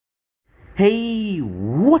Hey,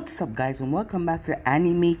 what's up guys, and welcome back to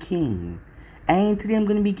Anime King. And today I'm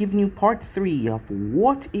going to be giving you part 3 of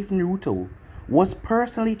What If Naruto was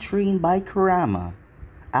personally trained by Kurama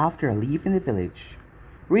after leaving the village.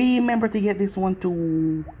 Remember to get this one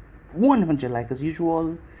to 100 likes as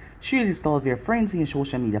usual. Share this to all of your friends in your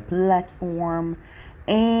social media platform.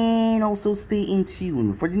 And also stay in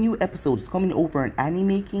tune for the new episodes coming over on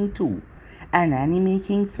Anime King 2 and Anime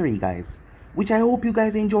King 3 guys, which I hope you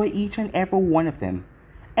guys enjoy each and every one of them.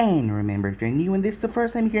 And remember, if you're new and this is the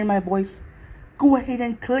first time hearing my voice, go ahead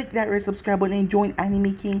and click that red subscribe button and join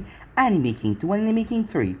Anime King 2, and Anime King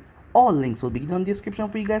 3. All links will be down in the description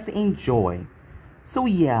for you guys to enjoy. So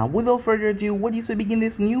yeah, without further ado, what do you say begin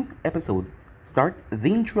this new episode? Start the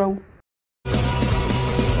intro.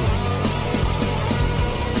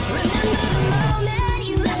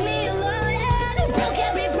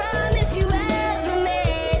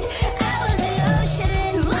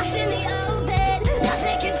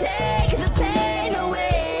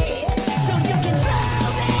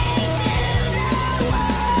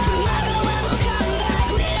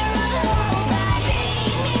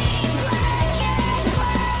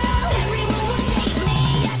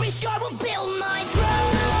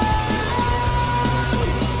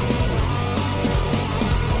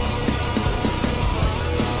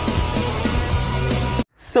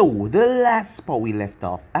 So, the last spot we left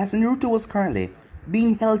off, as Naruto was currently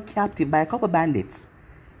being held captive by a couple bandits.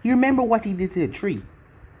 You remember what he did to the tree?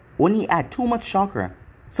 When he had too much chakra,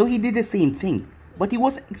 so he did the same thing, but he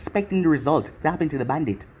wasn't expecting the result to happen to the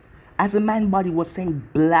bandit, as the man's body was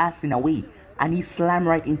sent blasting away and he slammed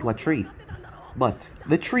right into a tree. But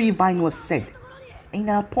the tree vine was set in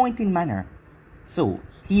a pointing manner, so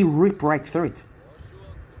he ripped right through it.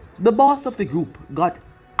 The boss of the group got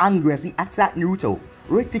angry as he attacked Naruto,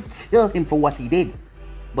 ready to kill him for what he did.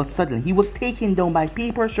 But suddenly he was taken down by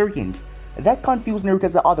paper shurikens. That confused Naruto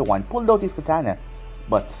as the other one pulled out his katana,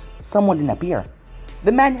 but someone didn't appear.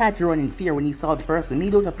 The man had to run in fear when he saw the person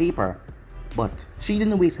made out of paper, but she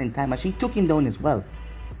didn't waste any time as she took him down as well.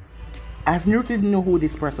 As Naruto didn't know who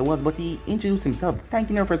this person was, but he introduced himself,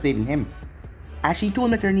 thanking her for saving him, as she told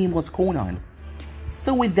him that her name was Konan.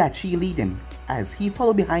 So with that, she led him as he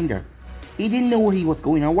followed behind her. He didn't know where he was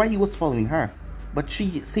going or why he was following her, but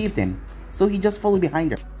she saved him, so he just followed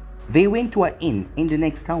behind her. They went to an inn in the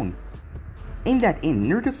next town. In that inn,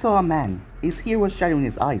 Naruto saw a man. His hair was shadowing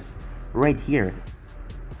his eyes, red hair.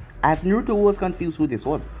 As Naruto was confused who this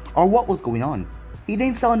was or what was going on, he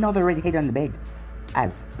then saw another red head on the bed,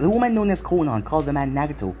 as the woman known as Konan called the man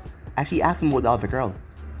Nagato, as she asked him about the other girl.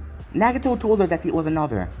 Nagato told her that it was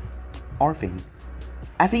another orphan,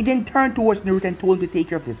 as he then turned towards Naruto and told him to take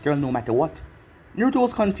care of this girl no matter what. Naruto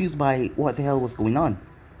was confused by what the hell was going on.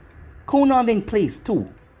 Konan then placed 2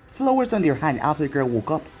 flowers on their hand after the girl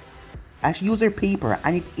woke up, as she used her paper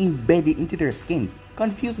and it embedded into their skin,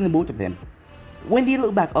 confusing the both of them. When they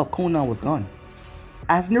looked back up, Konan was gone,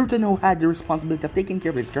 as Naruto now had the responsibility of taking care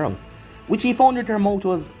of this girl, which he found that her mouth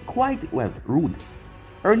was quite, rude.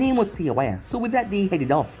 Her name was Teiwaya, so with that they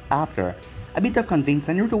headed off after a bit of convince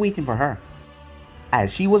and Naruto waiting for her,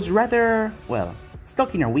 as she was rather,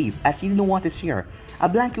 stuck in her ways as she didn't want to share a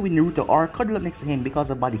blanket with Naruto or cuddle up next to him because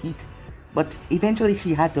of body heat. But eventually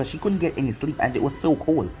she had to as she couldn't get any sleep and it was so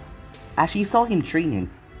cold. As she saw him training,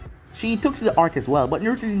 she took to the art as well, but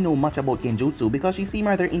Naruto didn't know much about genjutsu because she seemed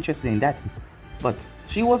rather interested in that. But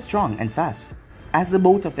she was strong and fast, as the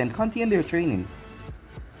both of them continued their training.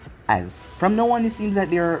 As from now on it seems that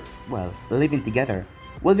they're, living together.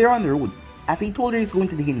 Well, they're on the road, as he told her he's going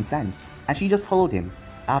to the hidden sand, and she just followed him.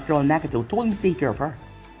 After all, Nagato told him to take care of her.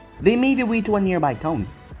 They made their way to a nearby town,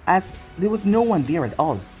 as there was no one there at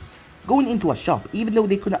all. Going into a shop, even though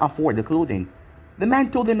they couldn't afford the clothing, the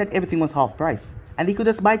man told them that everything was half price, and they could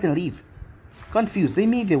just buy it and leave. Confused, they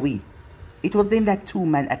made their way. It was then that 2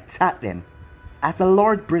 men attacked them, as the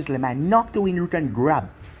Lord Bristly man knocked away Naruto and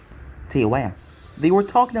grabbed Teiwaya. They were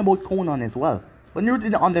talking about Konan as well, but Naruto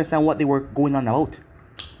didn't understand what they were going on about.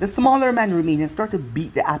 The smaller man remained and started to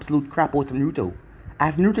beat the absolute crap out of Naruto,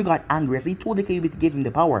 as Naruto got angry as he told the Kyuubi to give him the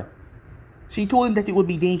power. She told him that it would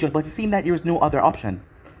be dangerous, but it seemed that there was no other option.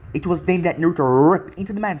 It was then that Naruto ripped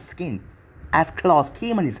into the man's skin, as claws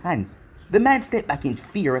came on his hand. The man stepped back in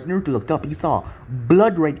fear as Naruto looked up. He saw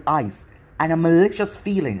blood-red eyes and a malicious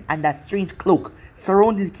feeling and that strange cloak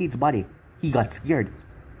surrounding the kid's body. He got scared.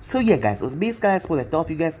 So yeah guys, it was basically as what I thought.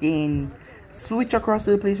 You guys can switch across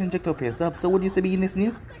to the place and check out for yourself. So what do you say begin this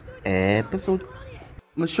new episode?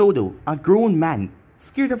 Mashodo, a grown man,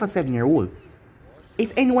 scared of a 7-year-old.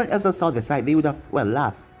 If anyone else saw the sight, they would have,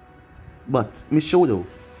 laughed. But Mishodo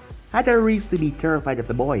had a reason to be terrified of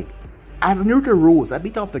the boy. As Naruto rose a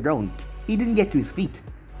bit off the ground, he didn't get to his feet,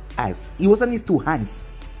 as he was on his two hands.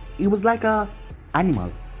 He was like a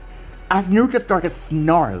animal. As Naruto started to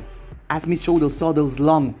snarl, as Mishodo saw those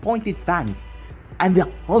long pointed fangs and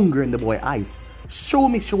the hunger in the boy's eyes, showed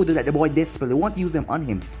Mishodo that the boy desperately wanted to use them on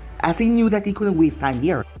him, as he knew that he couldn't waste time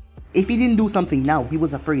here. If he didn't do something now, he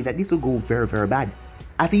was afraid that this would go very, very bad.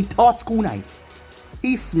 As he tossed kunais,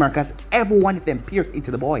 he smirked as every one of them pierced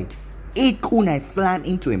into the boy. 8 kunais slammed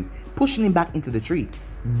into him, pushing him back into the tree.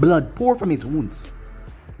 Blood poured from his wounds.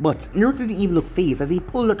 But Naruto didn't even look fazed as he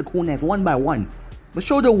pulled out the kunais one by one.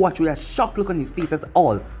 Mishodo watched with a shocked look on his face as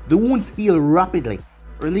all the wounds healed rapidly,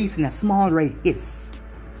 releasing a small red hiss.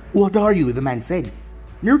 "What are you?" the man said.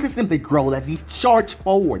 Naruto simply growled as he charged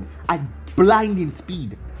forward at blinding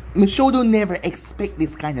speed. Mishodo never expected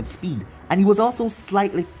this kind of speed, and he was also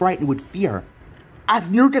slightly frightened with fear.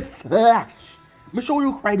 As Naruto slashed,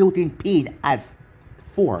 Mishodo cried out in pain as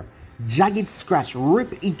 4 jagged scratches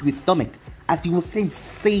ripped into his stomach as he was sent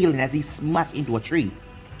sailing as he smashed into a tree.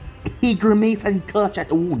 He grimaced and he clutched at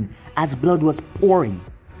the wound as blood was pouring.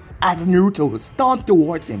 As Naruto stomped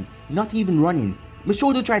towards him, not even running,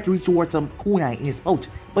 Mishodo tried to reach towards some kunai in his pouch,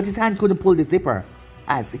 but his hand couldn't pull the zipper.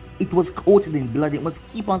 As it was coated in blood, it must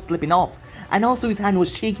keep on slipping off, and also his hand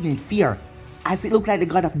was shaking in fear, as it looked like the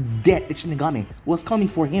god of death, the Shinigami, was coming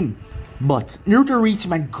for him. But Naruto reached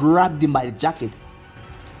him and grabbed him by the jacket.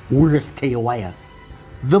 "Where's Teiwaya?"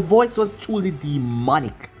 The voice was truly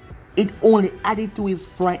demonic. It only added to his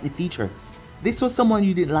frightening features. This was someone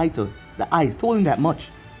you didn't lie to. The eyes told him that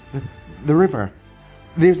much. The river.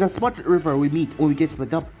 There's a spot at the river we meet when we get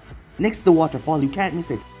split up. Next to the waterfall, you can't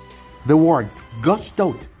miss it. The words gushed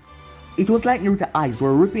out. It was like Naruto's eyes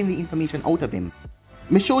were ripping the information out of him.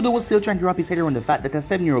 Mishodo was still trying to wrap his head around the fact that a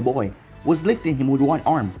 7-year-old boy was lifting him with one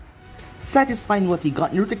arm. Satisfying what he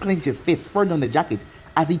got, Naruto clenched his fist further on the jacket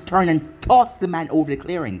as he turned and tossed the man over the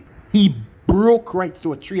clearing. He broke right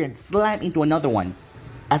through a tree and slammed into another one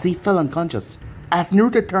as he fell unconscious. As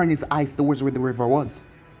Naruto turned his eyes towards where the river was,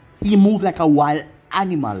 he moved like a wild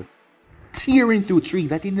animal, tearing through trees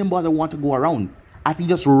that he didn't bother want to go around, as he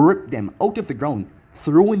just ripped them out of the ground,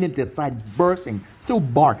 throwing them to the side, bursting through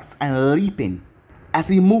barks and leaping. As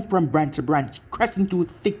he moved from branch to branch, crashing through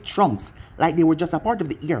thick trunks like they were just a part of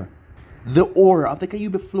the air. The aura of the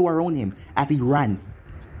Kyuubi flew around him as he ran.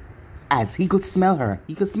 As he could smell her,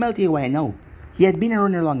 he could smell Teiwaya now. He had been a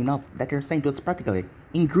runner long enough that her scent was practically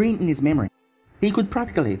ingrained in his memory. He could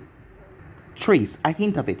practically trace a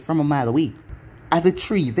hint of it from a mile away. As the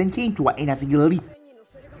trees then came to an end as he leaped,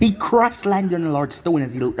 he crashed landing on a large stone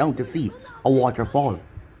as he looked down to see a waterfall.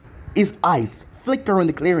 His eyes flicked around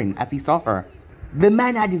the clearing as he saw her. The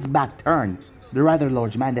man had his back turned, the rather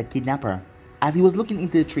large man that kidnapped her, as he was looking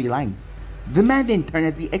into the tree line. The man then turned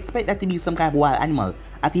as he expected that to be some kind of wild animal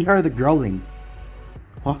as he heard the growling.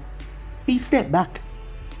 Huh? He stepped back.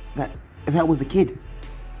 That was a kid.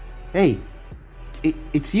 Hey,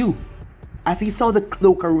 it's you. As he saw the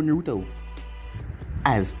cloak around Naruto.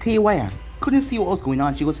 As Teiwaya couldn't see what was going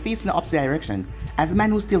on, she was facing the opposite direction as the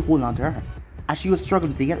man was still holding on to her, as she was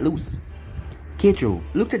struggling to get loose. Keiichiro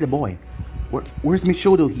looked at the boy. Where's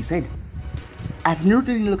Mishodo? He said. As Naruto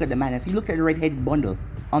didn't look at the man as he looked at the red-headed bundle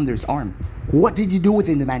under his arm. What did you do with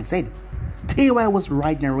him? The man said. Teiwaya was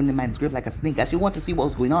riding around the man's grip like a snake as she wanted to see what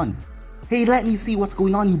was going on. Hey, let me see what's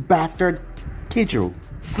going on, you bastard! Keiichiro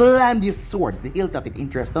slammed his sword, the hilt of it,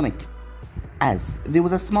 into her stomach. As there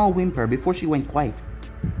was a small whimper before she went quiet,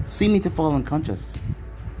 seeming to fall unconscious.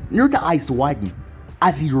 Naruto's eyes widened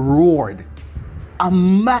as he roared. A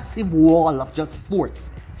massive wall of just force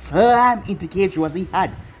slammed into Keiichiro as he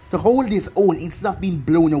had to hold his own instead of being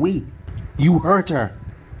blown away. You hurt her.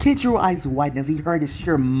 Keiichiro's eyes widened as he heard the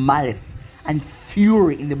sheer malice and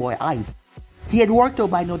fury in the boy's eyes. He had worked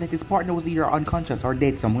out by now that his partner was either unconscious or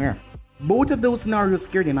dead somewhere. Both of those scenarios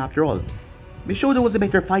scared him after all. Mishodo was a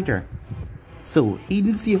better fighter, so he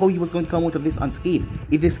didn't see how he was going to come out of this unscathed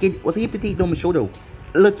if this kid was able to take down Mishodo.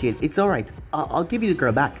 Look kid, it's alright, I'll give you the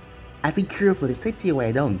girl back. As he carefully set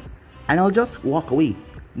Teiwaya down, and I'll just walk away.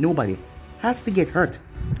 Nobody has to get hurt.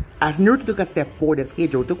 As Naruto took a step forward as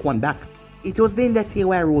Keiichiro took one back, it was then that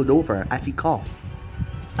Teiwaya rolled over as she coughed.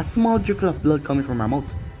 A small trickle of blood coming from her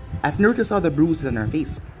mouth, as Naruto saw the bruises on her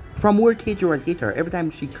face, from where Keiichiro had hit her every time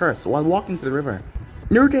she cursed while walking to the river.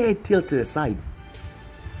 Naruto's head tilted to the side.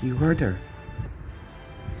 You heard her.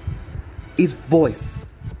 His voice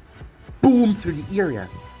boomed through the area.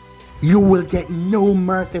 You will get no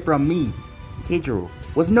mercy from me. Keiichiro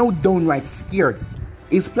was now downright scared.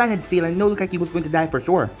 His plan had failed and it looked like he was going to die for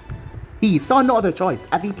sure. He saw no other choice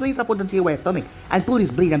as he placed a foot on Teiwaya's stomach and pulled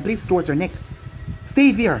his blade and placed it towards her neck.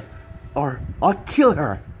 Stay there, or I'll kill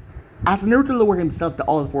her. as Naruto lowered himself to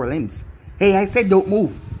all four limbs. Hey, I said don't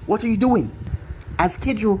move. What are you doing? As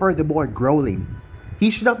Kidro heard the boy growling, he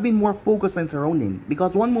should have been more focused on surrounding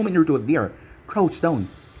because one moment Naruto was there, crouched down.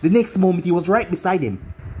 The next moment he was right beside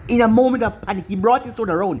him. In a moment of panic, he brought his sword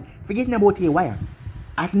around, forgetting about Teiwaya.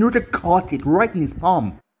 As Naruto caught it right in his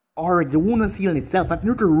palm. Already the wound was healing itself as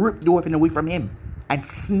Naruto ripped the weapon away from him and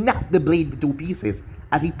snapped the blade into two pieces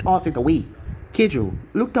as he tossed it away. Kidro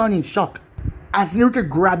looked on in shock. As Naruto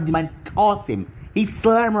grabbed him and tossed him, he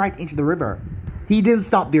slammed right into the river. He didn't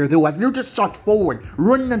stop there though as Naruto shot forward,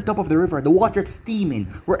 running on top of the river, the water steaming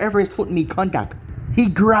wherever his foot made contact. He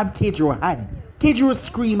grabbed Kidro's hand. Kidro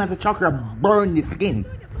screamed as the chakra burned his skin.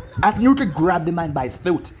 As Naruto grabbed the man by his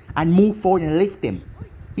throat and moved forward and lifted him,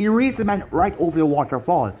 he raised the man right over the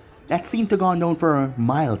waterfall that seemed to go on down for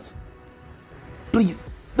miles. Please,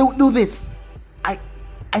 don't do this.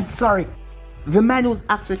 I'm sorry. The man was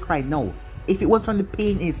actually crying now. If it was from the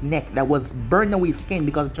pain in his neck that was burning away his skin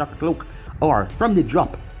because of the chakra cloak, or from the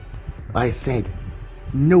drop. I said,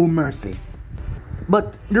 no mercy.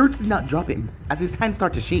 But Naruto did not drop him as his hand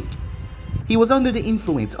started to shake. He was under the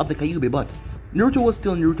influence of the Kyuubi, but Naruto was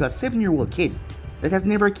still Naruto, a 7-year-old kid that has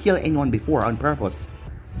never killed anyone before on purpose.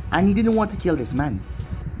 And he didn't want to kill this man,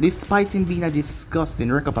 despite him being a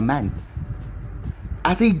disgusting wreck of a man.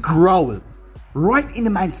 As he growled right in the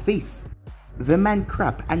man's face, the man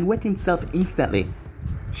crapped and wet himself instantly,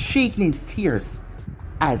 shaking in tears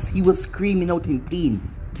as he was screaming out in pain.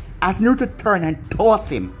 As Naruto turned and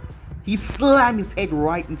tossed him, he slammed his head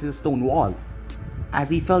right into the stone wall as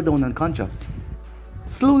he fell down unconscious.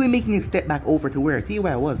 Slowly making his step back over to where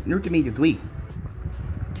Teiwaya was, Naruto made his way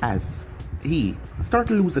as he started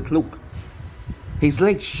to lose the cloak. His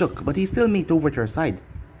legs shook, but he still made it over to her side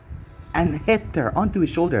and heft her onto his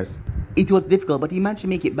shoulders. It was difficult, but he managed to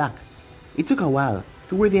make it back. It took a while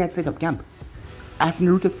to where they had set up camp. As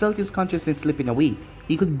Naruto felt his consciousness slipping away,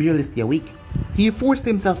 he could barely stay awake. He forced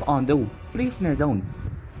himself on though, placing her down,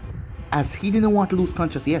 as he didn't want to lose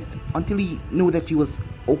consciousness yet, until he knew that she was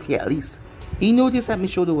okay at least. He noticed that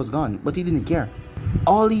Mishodo was gone, but he didn't care.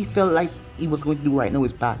 All he felt like he was going to do right now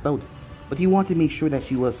is pass out, but he wanted to make sure that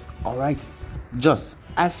she was alright. Just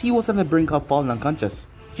as he was on the brink of falling unconscious,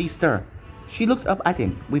 she stirred. She looked up at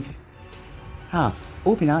him with half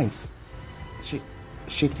open eyes.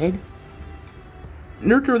 Shithead?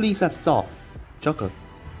 Naruto released a soft chuckle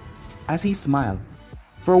as he smiled.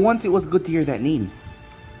 For once it was good to hear that name.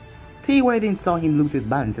 Teiwaya then saw him lose his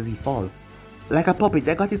balance as he fall, like a puppet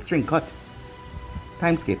that got his string cut.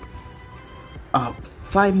 Time skip.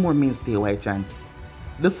 5 more minutes, Teiwaya-chan.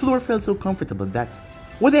 The floor felt so comfortable that...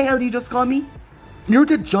 What the hell did you just call me?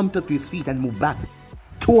 Naruto jumped up to his feet and moved back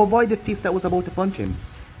to avoid the fist that was about to punch him.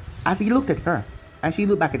 As he looked at her, and she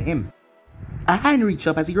looked back at him, a hand reached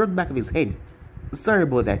up as he rubbed the back of his head. Sorry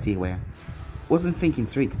about that, Teiwaya. Wasn't thinking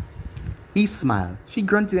straight. He smiled. She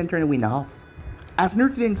grunted and turned away in a huff. As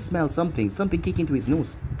Naruto then smelled something kick into his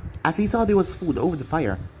nose, as he saw there was food over the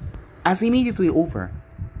fire. As he made his way over,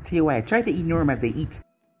 Teiwaya tried to ignore him as they eat,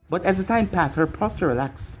 but as the time passed, her posture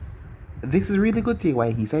relaxed. This is really good,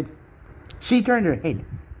 Teiwaya, he said. She turned her head.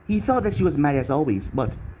 He thought that she was mad as always,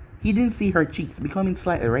 but he didn't see her cheeks becoming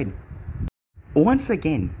slightly red. Once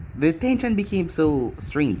again, the tension became so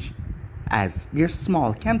strange, as their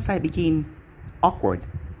small campsite became awkward.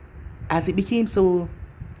 As it became so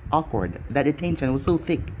awkward that the tension was so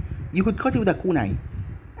thick, you could cut it with a kunai.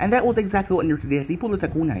 And that was exactly what Naruto did as he pulled out a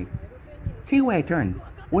kunai. Teiwaya turned.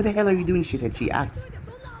 What the hell are you doing, shithead? She asked.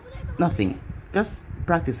 Nothing. Just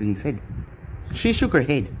practicing, he said. She shook her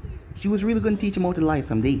head. She was really going to teach him how to lie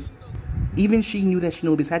someday. Even she knew that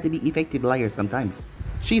shinobis had to be effective liars sometimes.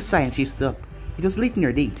 She sighed and she stood up. It was late in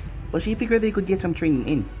her day, but she figured they could get some training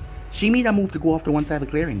in. She made a move to go off to one side of the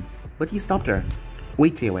clearing, but he stopped her.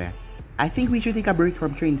 Wait, Teiwaya. I think we should take a break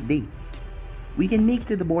from training today. We can make it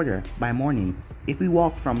to the border by morning if we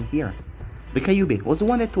walk from here. The Kyuubi was the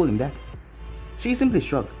one that told him that. She simply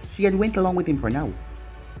shrugged. She had went along with him for now.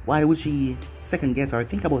 Why would she second guess or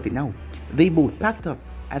think about it now? They both packed up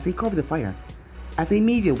as they covered the fire, as they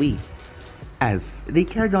made their way. As they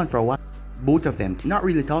carried on for a while, both of them not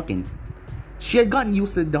really talking. She had gotten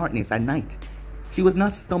used to the darkness at night. She was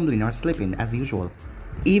not stumbling or slipping as usual.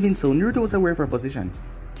 Even so, Naruto was aware of her position,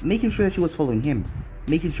 making sure that she was following him,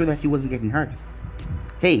 making sure that she wasn't getting hurt.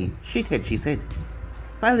 Hey, shithead, she said,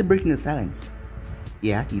 finally breaking the silence.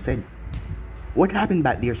 Yeah, he said. What happened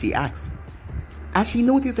back there, she asked, as she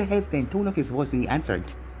noticed the hesitant tone of his voice when he answered.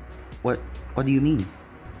 What do you mean?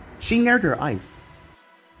 She narrowed her eyes.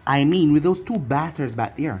 I mean with those two bastards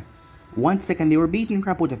back there. 1 second they were beating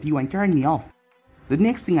crap out of you and turning me off. The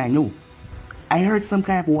next thing I know, I heard some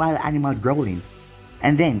kind of wild animal growling.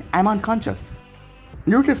 And then, I'm unconscious.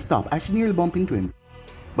 Naruto stopped as she nearly bumped into him.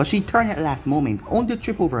 But she turned at the last moment, only to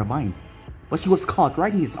trip over a vine. But she was caught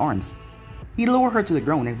right in his arms. He lowered her to the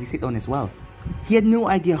ground as he sat down as well. He had no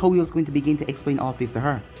idea how he was going to begin to explain all of this to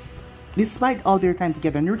her. Despite all their time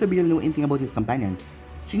together, Naruto barely knew anything about his companion.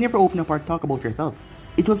 She never opened up or talked about herself.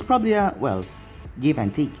 It was probably a, well, give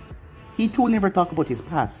and take. He too never talked about his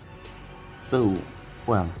past. So,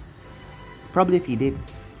 well, probably if he did.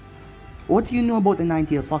 What do you know about the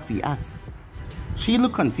nine-tailed fox, he asked. She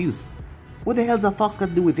looked confused. What the hell's a fox got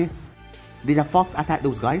to do with this? Did a fox attack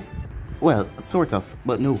those guys? Well, sort of,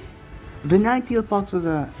 but no. The nine-tailed fox was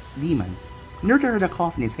a demon. Naruto heard a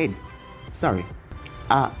cough in his head. Sorry.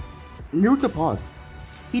 Naruto paused.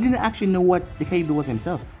 He didn't actually know what the Kaiba was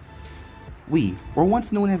himself. We were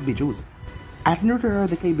once known as Bijus. As Naruto heard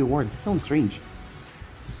the Kaiba words, it sounds strange.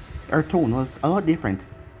 Her tone was a lot different.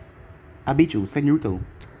 A Biju, said Naruto.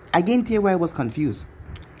 Again, Teiwai was confused.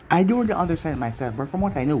 I don't know the other side myself, but from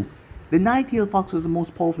what I know, the nine-tailed fox was the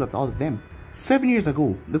most powerful of all of them. 7 years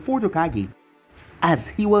ago, the fourth Hokage. As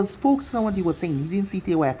he was focused on what he was saying, he didn't see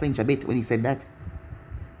Teiwai flinch a bit when he said that.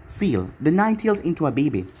 Seal the nine-tails into a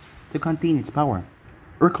baby to contain its power.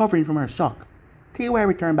 Recovering from her shock, Teiwai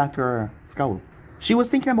returned back to her scowl. She was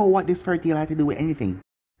thinking about what this fairy tale had to do with anything,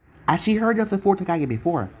 as she heard of the fourth Hokage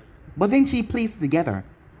before, but then she placed together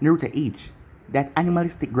Naruto H, that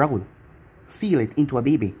animalistic growl, seal it into a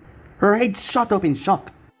baby. Her head shot up in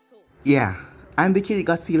shock. Yeah, I'm the kid that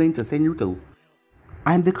got sealed into, said Naruto.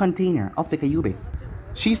 I'm the container of the Kyuubi.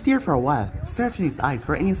 She stared for a while, searching his eyes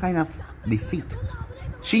for any sign of deceit.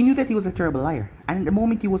 She knew that he was a terrible liar, and at the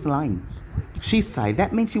moment he was lying. She sighed.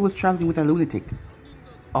 That meant she was traveling with a lunatic.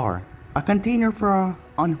 Or a container for an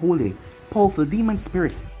unholy, powerful demon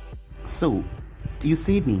spirit. So, you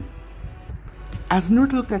saved me. As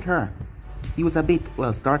Naruto looked at her, he was a bit,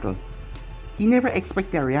 well, startled. He never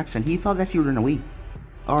expected a reaction. He thought that she would run away.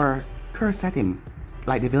 Or curse at him,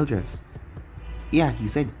 like the villagers. Yeah, he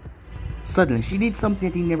said. Suddenly, she did something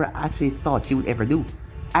that he never actually thought she would ever do,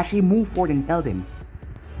 as she moved forward and held him.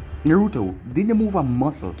 Naruto didn't move a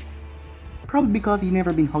muscle. Probably because he'd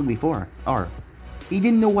never been hugged before, or he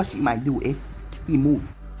didn't know what she might do if he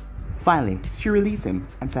moved. Finally, she released him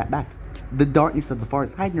and sat back, the darkness of the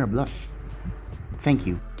forest hiding her blush. Thank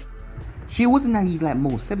you. She wasn't naive like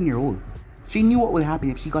most 7-year-old. She knew what would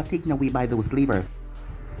happen if she got taken away by those slavers.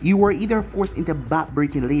 You were either forced into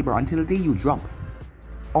back-breaking labor until the day you drop,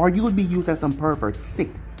 or you would be used as some pervert, sick,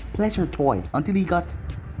 pleasure toy until he got,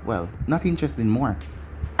 well, not interested in more.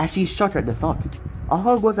 As she shuddered at the thought, a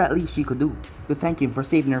hug was at least she could do to thank him for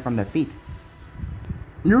saving her from that fate.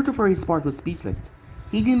 Naruto for his part was speechless.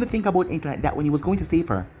 He didn't even think about anything like that when he was going to save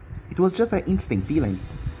her. It was just an instinct feeling.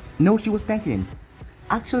 No, she was thanking him.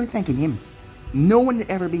 Actually thanking him. No one had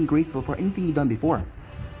ever been grateful for anything he'd done before.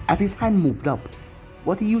 As his hand moved up,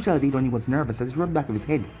 what he usually did when he was nervous as he rubbed back of his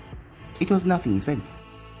head. It was nothing, he said.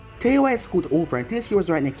 Teiwai scooted over until she was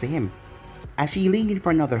right next to him, as she leaned in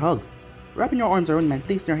for another hug, wrapping her arms around him and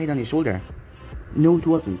placing her head on his shoulder. No, it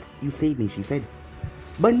wasn't. You saved me, she said.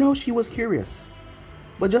 But now she was curious.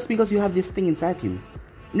 But just because you have this thing inside you.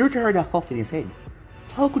 Naruto heard a huff in his head.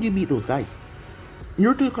 How could you beat those guys?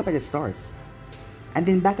 Naruto looked up at the stars, and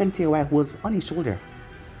then back on Teiwai who was on his shoulder.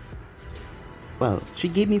 Well, she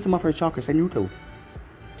gave me some of her chakras, said Naruto.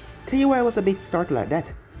 Teiwai was a bit startled at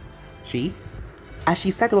that. She? As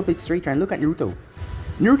she sat up a bit straighter and looked at Naruto.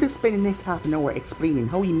 Naruto spent the next half an hour explaining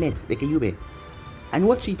how he met the Kyuubi, and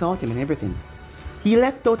what she taught him and everything. He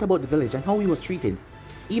left out about the village and how he was treated.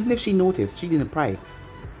 Even if she noticed, she didn't pry.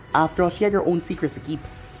 After all, she had her own secrets to keep.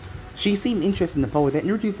 She seemed interested in the power that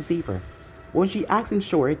Naruto used to save her. When she asked him to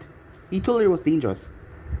show it, he told her it was dangerous.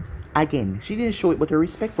 Again, she didn't show it, but her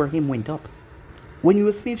respect for him went up. When he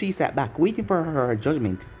was finished, she sat back, waiting for her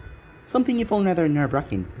judgment. Something he found rather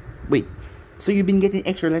nerve-wracking. Wait, so you've been getting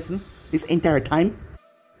extra lesson this entire time?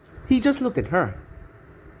 He just looked at her.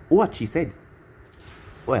 What? She said.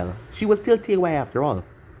 Well, she was still Teiwai after all.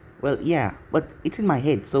 Well, yeah, but it's in my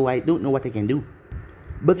head, so I don't know what I can do.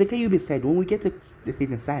 But the Kyuubi said when we get to the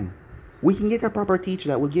hidden sand, we can get a proper teacher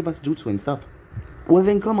that will give us jutsu and stuff. Well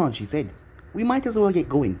then come on, she said. We might as well get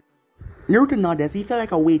going. Naruto nodded as he felt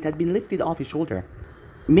like a weight had been lifted off his shoulder.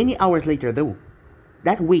 Many hours later though,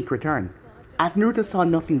 that weight returned, as Naruto saw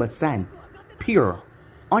nothing but sand. Pure,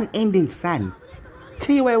 unending sand.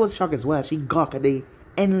 Teiwai was shocked as well. She gawked at the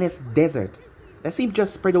endless desert that seemed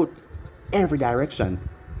just spread out every direction,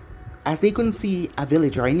 as they couldn't see a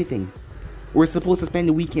village or anything. We're supposed to spend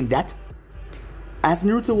the week in that? As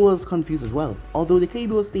Naruto was confused as well, although the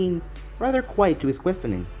Kaido was staying rather quiet to his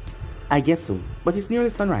questioning. I guess so, but it's nearly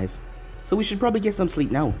sunrise, so we should probably get some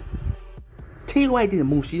sleep now. Teiwai didn't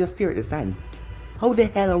move, she just stared at the sand. How the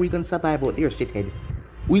hell are we gonna survive out there, shithead?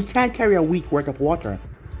 We can't carry a week worth of water.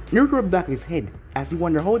 Naruto rubbed back his head as he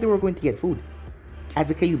wondered how they were going to get food. As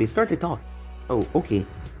the Kyuubi started to talk. Oh, okay.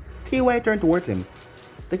 Teiwai turned towards him.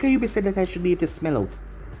 The Kyuubi said that I should be able to smell out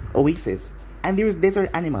oasis, and there is desert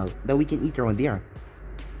animal that we can eat around there.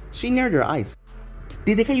 She narrowed her eyes.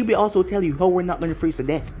 Did the Kyuubi also tell you how we're not going to freeze to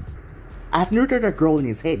death? As Naruto that growl in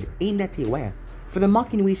his head, aimed at Teiwai, for the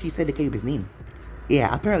mocking way she said the Kyuubi's name.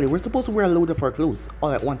 Yeah, apparently we're supposed to wear a load of our clothes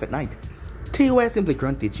all at once at night. Teiwai simply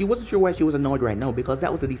grunted. She wasn't sure why she was annoyed right now because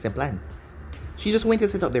that was a decent plan. She just went to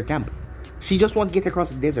set up their camp. She just wanted to get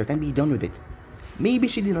across the desert and be done with it. Maybe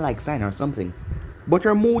she didn't like sand or something. But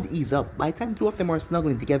her mood eased up by the time two of them were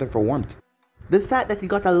snuggling together for warmth. The fact that it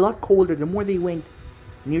got a lot colder the more they went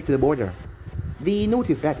near to the border. They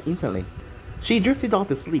noticed that instantly. She drifted off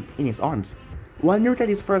to sleep in his arms, while Naruto had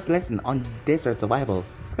his first lesson on desert survival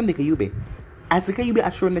from the Kyuubi. As the Kyuubi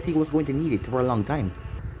assured him that he was going to need it for a long time,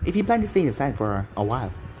 if he planned to stay in the sand for a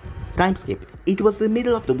while. Time skip. It was the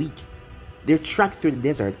middle of the week. They're tracked through the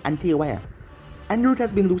desert and Teiwai. And Naruto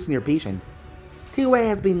has been losing her patient. Teiwai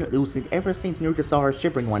has been losing it ever since Naruto saw her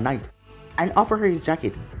shivering one night and offered her his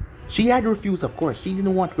jacket. She had refused, of course. She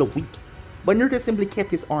didn't want to look weak. But Naruto simply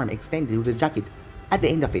kept his arm extended with his jacket at the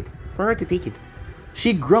end of it for her to take it.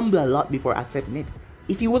 She grumbled a lot before accepting it.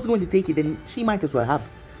 If he was going to take it, then she might as well have.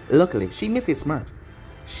 Luckily, she missed his smirk.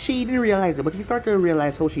 She didn't realize it, but he started to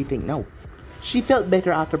realize how she think now. She felt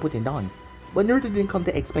better after putting it on, but Naruto didn't come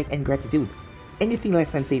to expect any gratitude, anything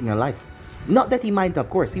less than saving her life. Not that he minded, of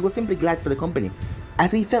course, he was simply glad for the company,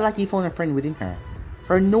 as he felt like he found a friend within her.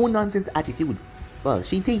 Her no-nonsense attitude, well,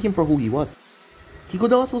 she'd take him for who he was. He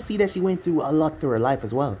could also see that she went through a lot through her life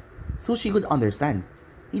as well, so she could understand.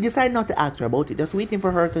 He decided not to ask her about it, just waiting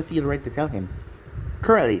for her to feel ready to tell him.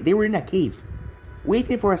 Currently, they were in a cave,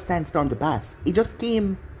 waiting for a sandstorm to pass. It just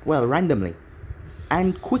came, well, randomly,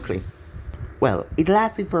 and quickly. Well, it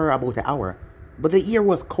lasted for about an hour, but the air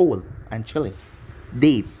was cold and chilly.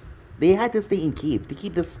 Days. They had to stay in cave to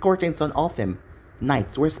keep the scorching sun off them.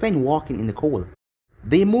 Nights were spent walking in the cold.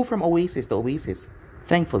 They moved from oasis to oasis.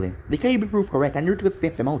 Thankfully, the Kyuubi proved correct and Naruto could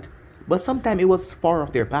sniff them out, but sometimes it was far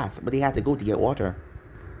off their path, but they had to go to get water.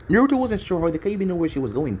 Naruto wasn't sure how the Kyuubi knew where she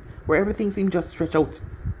was going, where everything seemed just stretched out,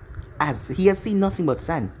 as he has seen nothing but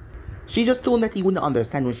sand. She just told him that he wouldn't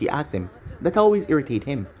understand when she asked him. That always irritated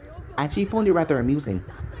him, and she found it rather amusing.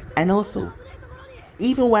 And also,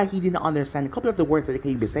 even while he didn't understand a couple of the words that the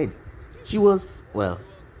Kyuubi said, she was, well,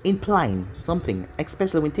 implying something,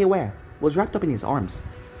 especially when Teiwai was wrapped up in his arms.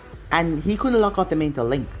 And he couldn't lock off the mental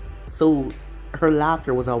link, so her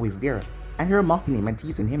laughter was always there, and her mocking him and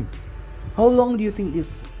teasing him. How long do you think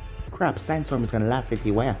this crap sandstorm is gonna last, said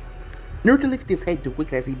Teiwai? Naruto lifted his head too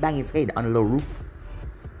quickly as he banged his head on a low roof.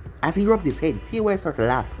 As he rubbed his head, Teiwai started to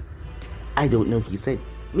laugh. I don't know, he said.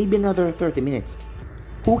 Maybe another 30 minutes.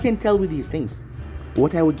 Who can tell with these things?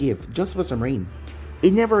 What I would give just for some rain.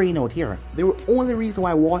 It never rained out here. The only reason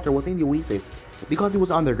why water was in the oasis because it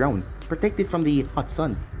was underground, protected from the hot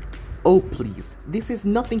sun. Oh please, this is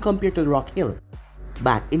nothing compared to the rock hill.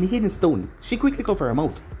 Back in the hidden stone, she quickly covered her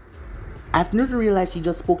mouth. As Naruto realized she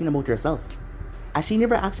just spoken about herself, as she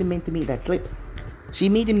never actually meant to make that slip. She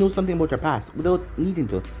made him know something about her past without needing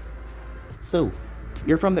to. So,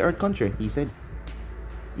 you're from the Earth country, he said.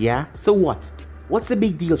 Yeah, so what? What's the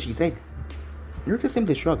big deal, she said. Naruto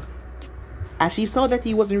simply shrugged, as she saw that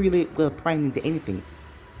he wasn't really well primed into anything,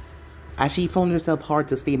 as she found herself hard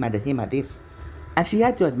to stay mad at him at this. And she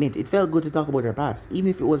had to admit it felt good to talk about her past, even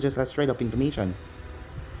if it was just a shred of information.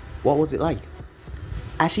 What was it like?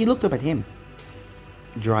 As she looked up at him.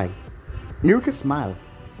 Dry. Naruto smiled,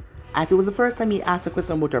 as it was the first time he asked a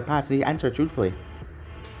question about her past and he answered truthfully.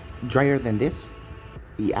 Drier than this?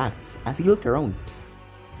 He asked as he looked around.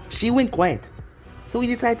 She went quiet, so he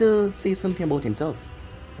decided to say something about himself.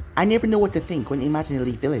 I never know what to think when imagining a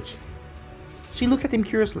Leaf Village. She looked at him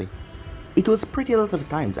curiously. It was pretty a lot of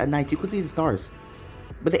times at night you could see the stars,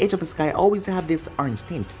 but the edge of the sky always had this orange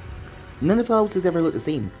tint. None of the houses ever looked the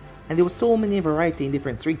same, and there was so many variety in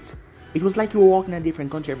different streets. It was like you were walking in a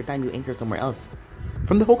different country every time you entered somewhere else.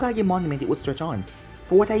 From the Hokage monument it would stretch on,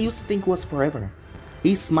 for what I used to think was forever.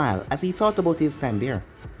 He smiled as he thought about his time there.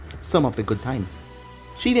 Some of the good time.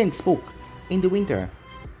 She then spoke. In the winter,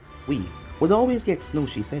 we would always get snow,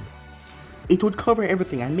 she said. It would cover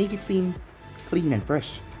everything and make it seem clean and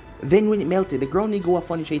fresh. Then when it melted, the ground would go a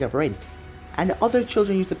funny shade of red, and the other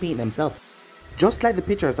children used to paint themselves, just like the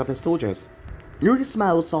pictures of the soldiers. Naruto's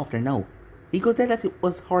smile was softer now. He could tell that it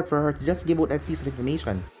was hard for her to just give out that piece of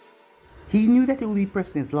information. He knew that it would be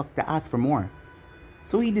pressing his luck to ask for more,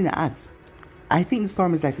 so he didn't ask. I think the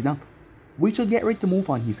storm is lighting up. We should get ready to move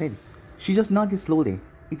on, he said. She just nodded slowly.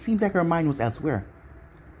 It seemed like her mind was elsewhere.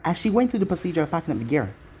 As she went through the procedure of packing up the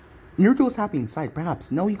gear, Naruto was happy inside.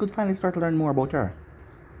 Perhaps now he could finally start to learn more about her.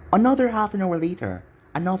 Another half an hour later,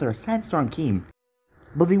 another sandstorm came,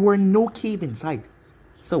 but there were no cave in sight.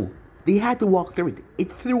 So, they had to walk through it.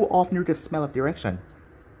 It threw off Naruto's smell of direction.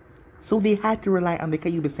 So they had to rely on the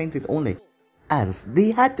Kyuubi senses only, as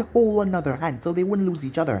they had to hold one another hand so they wouldn't lose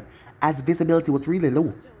each other, as visibility was really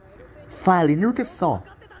low. Finally, Naruto saw,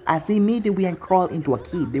 as they made their way and crawled into a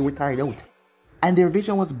cave, they were tired out, and their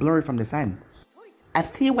vision was blurry from the sand. As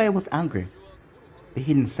TY was angry, the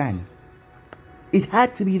hidden sand. It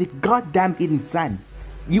had to be the goddamn hidden sand.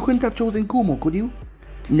 You couldn't have chosen Kumo, could you?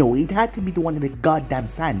 No, it had to be the one in the goddamn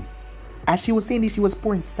sand. As she was saying this, she was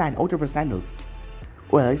pouring sand out of her sandals.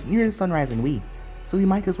 Well, it's near the sunrise anyway, so we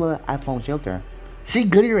might as well have found shelter. She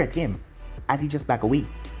glared at him as he just backed away.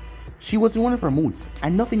 She was in one of her moods,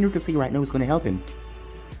 and nothing Naruto could say right now is going to help him.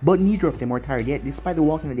 But neither of them were tired yet, despite the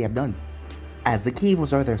walking that they have done. As the cave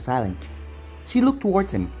was rather silent, she looked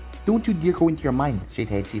towards him. Don't you dare go into your mind,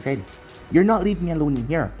 shithead, she said. You're not leaving me alone in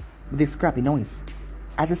here with this crappy noise.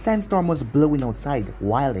 As the sandstorm was blowing outside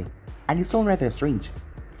wildly, and it sounded rather strange,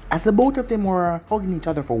 as the both of them were hugging each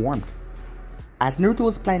other for warmth. As Naruto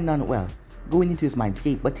was planning on, well, going into his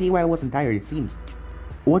mindscape, but TY wasn't tired, it seems.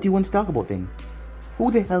 What do you want to talk about then? Who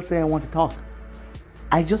the hell said I want to talk?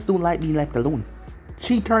 I just don't like being left alone.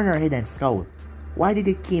 She turned her head and scowled. Why did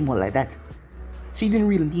it came out like that? She didn't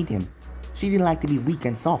really need him. She didn't like to be weak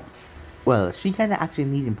and soft. Well, she kinda actually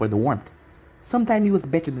needed him for the warmth. Sometimes he was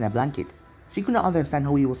better than a blanket. She could not understand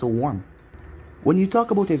how he was so warm. When you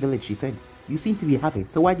talk about your village, she said, you seem to be happy,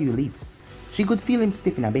 so why do you leave? She could feel him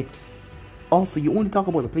stiffen a bit. Also, you only talk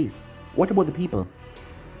about the place. What about the people?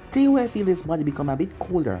 Tell you where I feel his body become a bit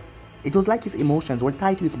colder. It was like his emotions were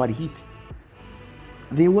tied to his body heat.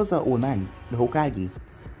 There was an old man, the Hokage.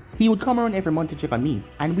 He would come around every month to check on me,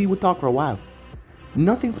 and we would talk for a while.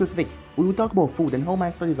 Nothing specific. We would talk about food and how my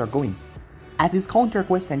studies are going. As his counter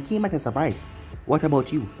question came at a surprise. What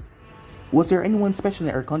about you? Was there anyone special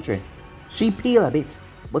in her country? She paled a bit,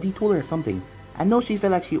 but he told her something, and now she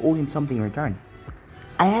felt like she owed him something in return.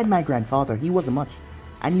 I had my grandfather, he wasn't much,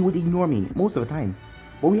 and he would ignore me most of the time,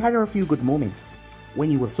 but we had a few good moments. When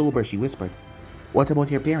he was sober, she whispered, what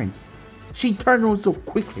about your parents? She turned around so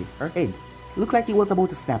quickly, her head looked like it was about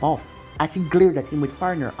to snap off, as she glared at him with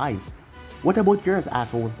fire in her eyes. What about yours,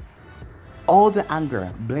 asshole? All the anger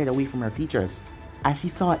bled away from her features, as she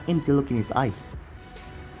saw an empty look in his eyes.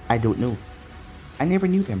 I don't know. I never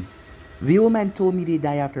knew them. The old man told me they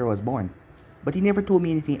died after I was born, but he never told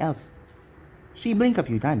me anything else. She blinked a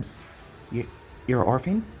few times. You're an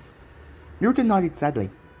orphan? Naruto nodded sadly.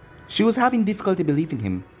 She was having difficulty believing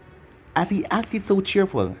him, as he acted so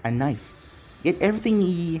cheerful and nice, yet everything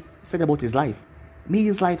he said about his life made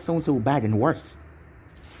his life sound so bad and worse.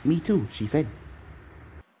 Me too, she said.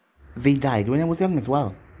 They died when I was young as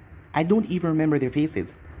well. I don't even remember their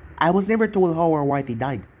faces. I was never told how or why they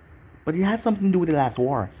died, but it has something to do with the last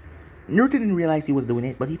war. Naruto didn't realize he was doing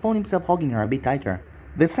it, but he found himself hugging her a bit tighter.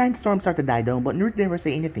 The sandstorm started to die down, but Naruto never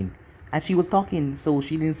said anything, as she was talking, so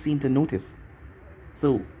she didn't seem to notice.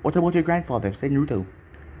 So, what about your grandfather? Said Naruto.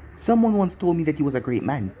 Someone once told me that he was a great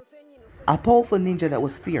man. A powerful ninja that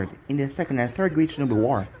was feared in the 2nd and 3rd Great Shinobi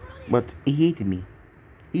War, but he hated me.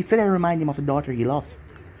 He said I remind him of a daughter he lost.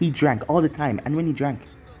 He drank all the time, and when he drank,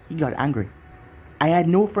 he got angry. I had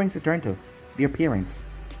no friends to turn to. Their parents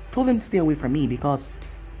told them to stay away from me because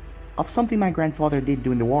of something my grandfather did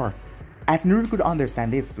during the war. As Naruto could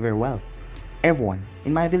understand this very well, everyone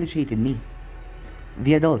in my village hated me.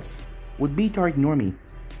 The adults would beat or ignore me,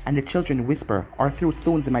 and the children whisper or throw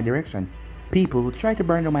stones in my direction. People would try to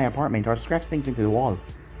burn down my apartment or scratch things into the wall.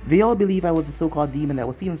 They all believe I was the so-called demon that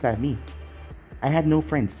was still inside me. I had no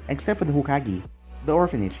friends except for the Hokage. The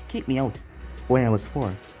orphanage kicked me out when I was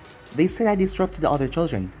 4. They said I disrupted the other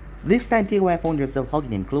children. This time TY found herself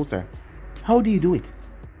hugging him closer. How do you do it?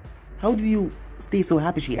 How do you stay so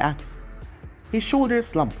happy, she asks. His shoulders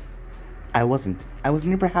slumped. I wasn't. I was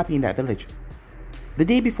never happy in that village. The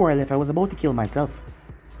day before I left, I was about to kill myself.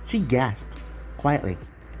 She gasped, quietly.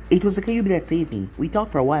 It was the Kyuubi that saved me. We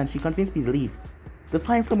talked for a while and she convinced me to leave. To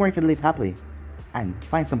find somewhere I could live happily. And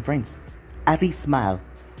find some friends. As he smiled,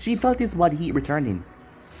 she felt his body heat returning.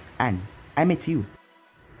 And I met you.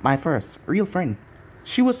 My first real friend.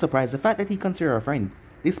 She was surprised the fact that he considered her a friend,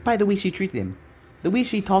 despite the way she treated him. The way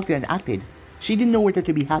she talked and acted. She didn't know whether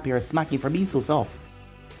to be happy or smack him for being so soft.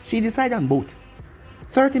 She decided on both.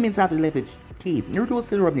 30 minutes after they left the cave, Naruto was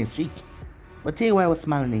still rubbing his cheek, but TY was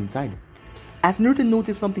smiling inside. As Naruto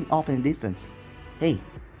noticed something off in the distance. Hey,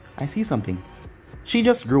 I see something. She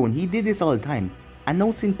just groaned. He did this all the time, and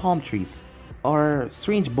now seen palm trees or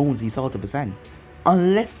strange bones he saw out of the sand.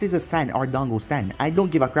 Unless there's a sand or dongo stand, I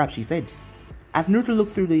don't give a crap, she said. As Naruto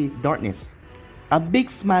looked through the darkness, a big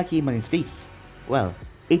smile came on his face. Well,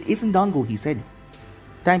 it isn't dongo, he said.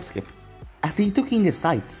 Time skip. As he took in the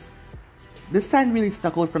sights, the sand really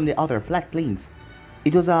stuck out from the other flat plains.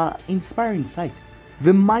 It was an inspiring sight.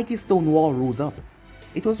 The mighty stone wall rose up.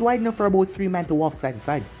 It was wide enough for about 3 men to walk side to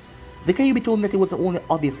side. The Kyuubi told him that it was the only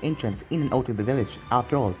obvious entrance in and out of the village.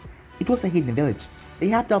 After all, it was a hidden village. They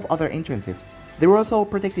have to have other entrances. There were also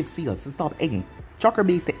protective seals to stop any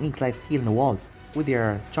chakra-based techniques like scaling the walls with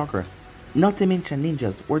their chakra. Not to mention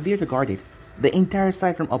ninjas were there to guard it. The entire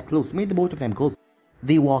sight from up close made the both of them gulp.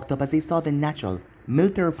 They walked up as they saw the natural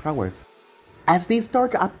military prowess. As they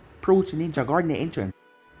started to approach the ninja guarding the entrance,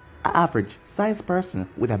 an average-sized person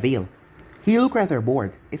with a veil. He looked rather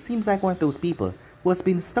bored. It seems like one of those people who has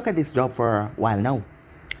been stuck at this job for a while now.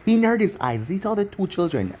 He narrowed his eyes as he saw the 2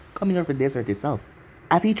 children coming out of the desert itself.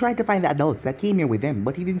 As he tried to find the adults that came here with them,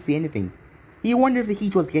 but he didn't see anything. He wondered if the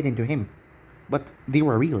heat was getting to him. But they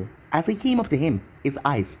were real. As he came up to him, his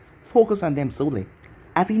eyes focused on them solely.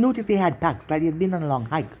 As he noticed they had packs like they had been on a long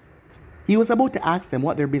hike. He was about to ask them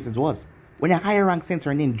what their business was, when a higher rank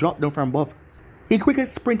sensor name dropped down from above. He quickly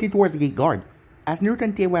sprinted towards the gate guard, as Naruto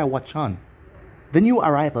and Teiwai watched on. The new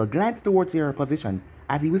arrival glanced towards their position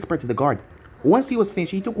as he whispered to the guard. Once he was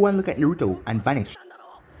finished, he took one look at Naruto and vanished.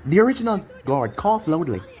 The original guard coughed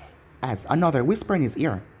loudly, as another whispered in his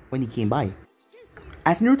ear when he came by.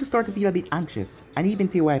 As Naruto started to feel a bit anxious, and even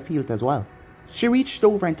Teiwai felt as well, she reached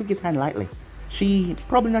over and took his hand lightly. She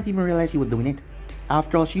probably not even realized she was doing it.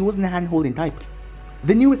 After all, she wasn't a hand-holding type.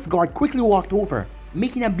 The newest guard quickly walked over,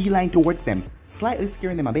 making a beeline towards them, slightly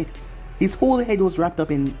scaring them a bit. His whole head was wrapped up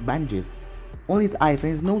in bandages. Only his eyes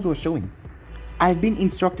and his nose were showing. "I've been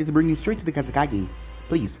instructed to bring you straight to the Kazekage.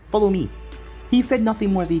 Please, follow me." He said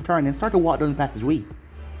nothing more as he turned and started to walk down the passageway.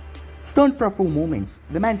 Stunned for a few moments,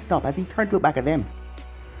 the man stopped as he turned to look back at them.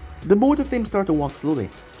 The both of them started to walk slowly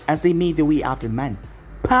as they made their way after the man.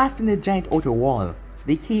 Passing the giant outer wall,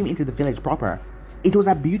 they came into the village proper. It was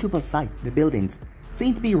a beautiful sight. The buildings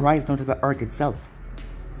seemed to be rising out of the earth itself.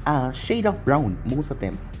 A shade of brown, most of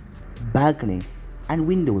them. Balcony and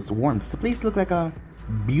windows warmed. The place looked like a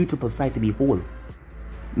beautiful sight to behold.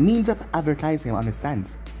 Means of advertising on the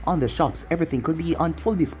stands, on the shops, everything could be on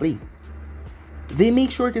full display. They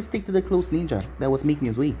made sure to stick to the close ninja that was making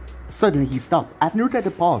his way. Suddenly he stopped as Naruto had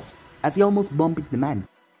to pause as he almost bumped into the man.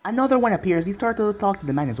 Another one appears. He started to talk to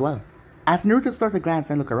the man as well. As Naruto started to glance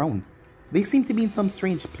and look around, they seemed to be in some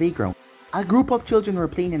strange playground. A group of children were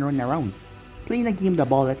playing and running around, playing a game of the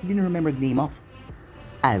ball that he didn't remember the name of.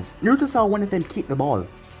 As Naruto saw one of them kick the ball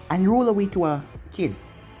and roll away to a kid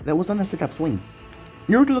that was on a set of swing.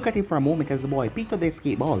 Naruto looked at him for a moment as the boy picked up the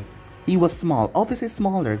escape ball. He was small, obviously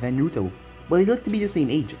smaller than Naruto, but he looked to be the same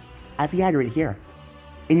age, as he had red hair.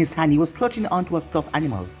 In his hand, he was clutching onto a stuffed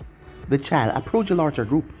animal. The child approached a larger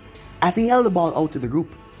group, as he held the ball out to the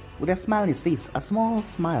group, with a smile on his face, a small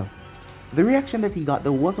smile. The reaction that he got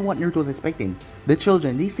though wasn't what Naruto was expecting. The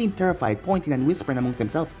children, they seemed terrified, pointing and whispering amongst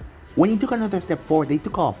themselves. When he took another step forward, they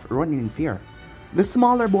took off, running in fear. The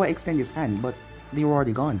smaller boy extended his hand, but they were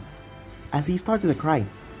already gone. As he started to cry,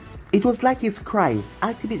 it was like his cry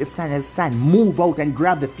activated the sand as sand moved out and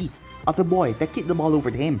grabbed the feet of the boy that kicked the ball over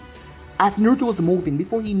to him. As Naruto was moving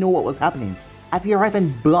before he knew what was happening, as he arrived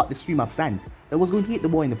and blocked the stream of sand that was going to hit the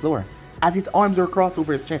boy on the floor, as his arms were crossed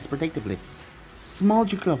over his chest protectively. Small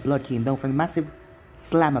trickle of blood came down from the massive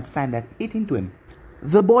slam of sand that hit into him.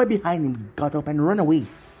 The boy behind him got up and ran away.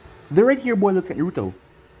 The red-haired boy looked at Naruto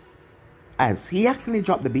as he accidentally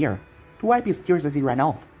dropped the beer to wipe his tears as he ran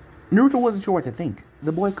off. Naruto wasn't sure what to think.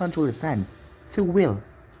 The boy controlled his hand through will,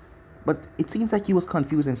 but it seems like he was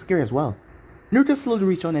confused and scared as well. Naruto slowly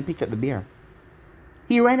reached out and picked up the beer.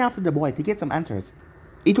 He ran after the boy to get some answers.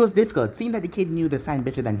 It was difficult, seeing that the kid knew the sand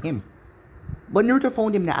better than him. But Naruto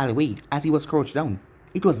found him in the alleyway as he was crouched down.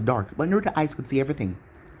 It was dark, but Naruto's eyes could see everything.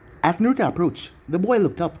 As Naruto approached, the boy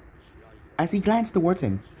looked up. As he glanced towards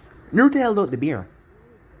him, Naruto held out the beer.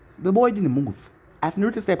 The boy didn't move. As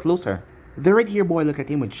Naruto stepped closer, the red-haired boy looked at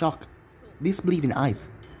him with shock, disbelief in eyes.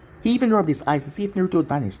 He even rubbed his eyes to see if Naruto had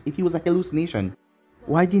vanished, if he was a hallucination.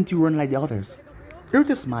 "Why didn't you run like the others?"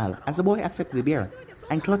 Naruto smiled as the boy accepted the beer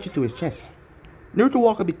and clutched it to his chest. Naruto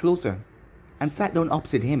walked a bit closer and sat down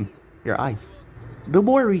opposite him. "Your eyes." The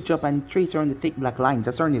boy reached up and traced around the thick black lines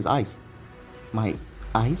that surround his eyes. "My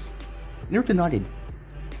eyes?" Naruto nodded.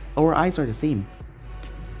 "Our eyes are the same."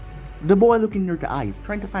 The boy looked in Naruto's eyes,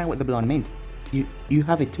 trying to find what the blonde meant. You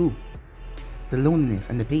have it too. The loneliness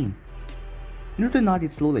and the pain." Naruto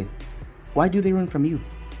nodded slowly. Why do they run from you?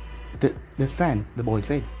 The sand, the boy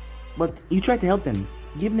said. But you tried to help them,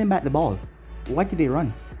 giving them back the ball. Why did they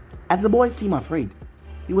run? As the boy seemed afraid,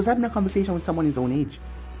 he was having a conversation with someone his own age,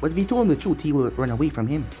 but if he told him the truth, he would run away from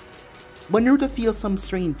him. But Naruto feels some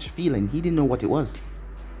strange feeling, he didn't know what it was.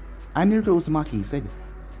 I'm Naruto Uzumaki, he said.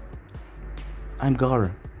 I'm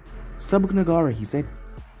Gaara. Sabukuna Gaara, he said.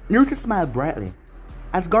 Naruto smiled brightly,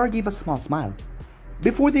 as Gaara gave a small smile.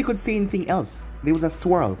 Before they could say anything else, there was a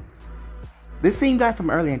swirl. The same guy from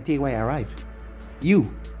earlier in Teiwai arrived.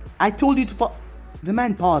 You, I told you to follow. The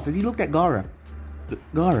man paused as he looked at Gaara.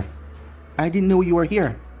 Gaara, I didn't know you were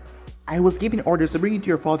here. I was given orders to bring you to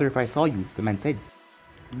your father if I saw you, the man said.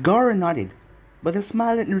 Gaara nodded, but the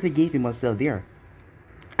smile that Naruto gave him was still there.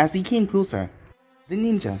 As he came closer, the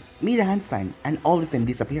ninja made a hand sign and all of them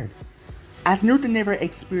disappeared. As Naruto never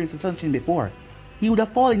experienced ascension before, he would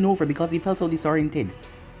have fallen over because he felt so disoriented.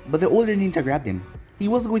 But the older ninja grabbed him. He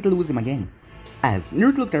was going to lose him again. As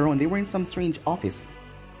Naruto looked around, they were in some strange office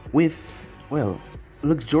with, well,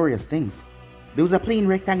 luxurious things. There was a plain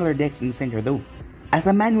rectangular desk in the center though, as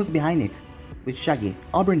a man was behind it, with shaggy,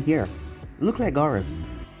 auburn hair, looked like Gaara's.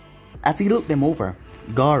 As he looked them over,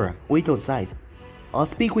 Gaara, wait outside. I'll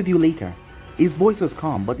speak with you later. His voice was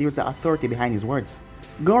calm, but there was authority behind his words.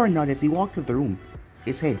 Gaara nodded as he walked through the room.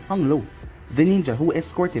 His head hung low. The ninja who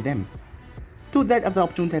escorted them took that as an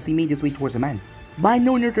opportunity as he made his way towards the man. By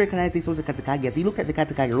now Naruto recognized this was a Kazekage as he looked at the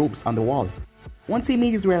Kazekage robes on the wall. Once he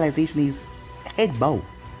made his realization, his head bowed,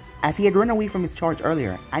 as he had run away from his charge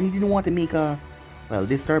earlier and he didn't want to make a, well,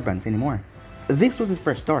 disturbance anymore. This was his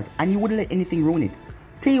fresh start and he wouldn't let anything ruin it.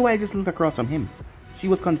 Teiwai just looked across from him. She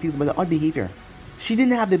was confused by the odd behavior. She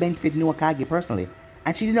didn't have the benefit of knowing Kage personally,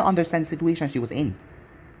 and she didn't understand the situation she was in.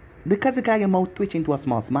 The Kazekage mouth twitched into a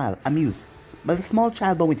small smile, amused, but the small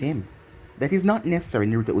child bowed to him. That is not necessary,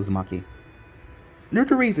 Naruto Uzumaki.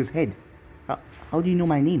 Naruto raised his head. How do you know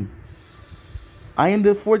my name? I am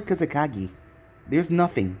the fourth Kazekage. There's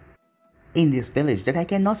nothing in this village that I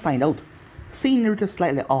cannot find out. Seeing Naruto's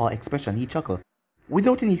slightly awed expression, he chuckled,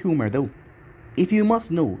 without any humor though. If you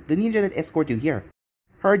must know, the ninja that escorted you here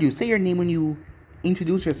heard you say your name when you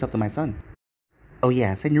introduced yourself to my son. Oh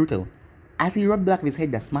yeah, said Naruto. As he rubbed the back of his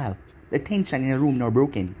head that smile, the tension in the room now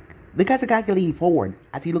broken. The Kazekage leaned forward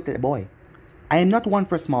as he looked at the boy. I am not one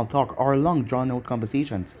for small talk or long drawn-out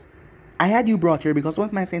conversations. I had you brought here because one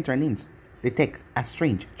of my sensor names detect a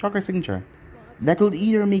strange chakra signature that will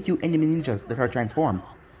either make you enemy ninjas that are transformed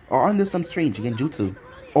or under some strange genjutsu,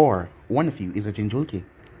 or one of you is a Jinjulki.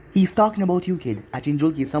 He's talking about you, kid. A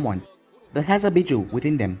Jinjulki is someone that has a Biju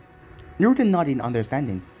within them. Naruto nodded in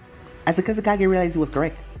understanding, as the Kazekage realized he was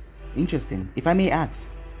correct. Interesting. If I may ask,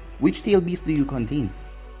 which tail beast do you contain?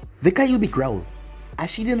 The Kyuubi growled, as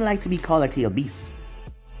she didn't like to be called a tail beast.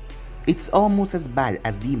 It's almost as bad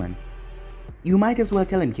as demon. You might as well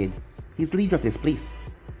tell him, kid. He's leader of this place,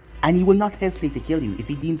 and he will not hesitate to kill you if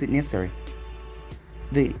he deems it necessary.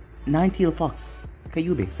 The nine-tailed fox,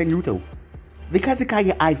 Kyuubi, said Naruto. The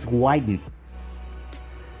Kazekage eyes widened.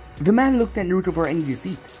 The man looked at Naruto for any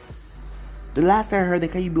deceit. The last I heard, the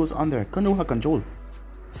Kyuubi was under Konoha control.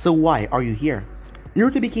 So why are you here?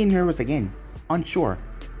 Naruto became nervous again, unsure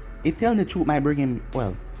if telling the truth might bring him,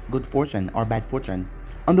 well, good fortune or bad fortune.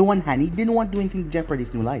 On the one hand, he didn't want to do anything to jeopardize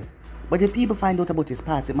his new life, but if people find out about his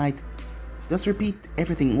past, it might just repeat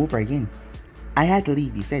everything over again. I had to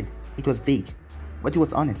leave, he said. It was vague, but it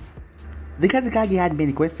was honest. The Kazekage had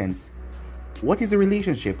many questions. What is the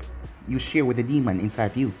relationship you share with the demon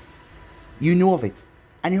inside of you? You know of it,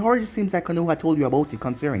 and it already seems like Konoha told you about it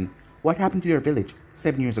considering what happened to your village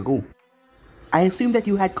 7 years ago. I assume that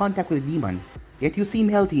you had contact with the demon, yet you seem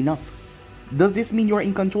healthy enough. Does this mean you are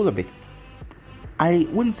in control of it? I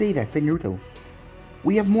wouldn't say that, said Naruto.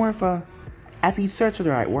 We have more of a, as he searched for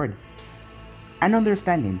the right word, an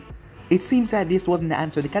understanding. It seems that this wasn't the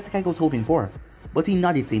answer the Kazekage was hoping for, but he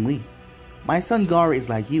nodded same way. My son Gaara is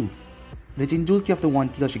like you, the Jinjulki of the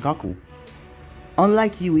one-tailed Shigaku.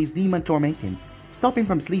 Unlike you, his demon torment him, stop him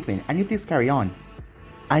from sleeping, and if this carry on,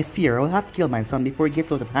 I fear I will have to kill my son before it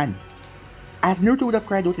gets out of hand. As Naruto would have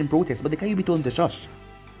cried out in protest, but the Kyuubi told him to shush.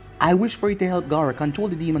 I wish for you to help Gaara control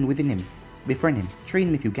the demon within him. Befriend him, train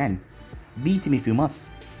him if you can, beat him if you must,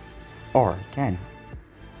 or can.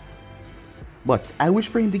 But I wish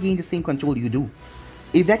for him to gain the same control you do.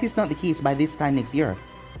 If that is not the case by this time next year,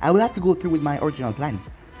 I will have to go through with my original plan.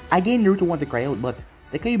 Again, Naruto wanted to cry out, but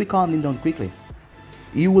the Kyuubi calmed him down quickly.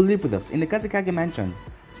 You will live with us in the Kazekage mansion.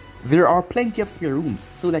 There are plenty of spare rooms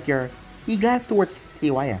so that he glanced towards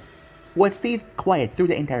Teiwaya, who had stayed quiet through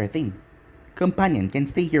the entire thing. Companion can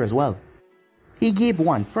stay here as well. He gave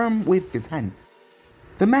one firm with his hand.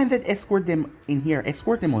 The man that escorted them in here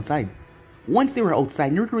escorted them outside. Once they were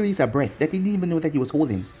outside, Naruto released a breath that he didn't even know that he was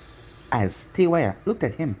holding, as Teiwaya looked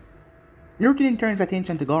at him. Naruto then turned his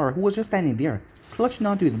attention to Gaara, who was just standing there, clutching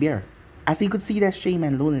onto his bear, as he could see that shame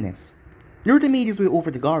and loneliness. Naruto made his way over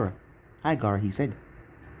to Gaara. "Hi Gaara," he said.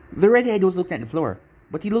 The redhead was looking at the floor,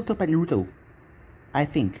 but he looked up at Naruto. "I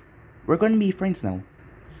think we're gonna be friends now."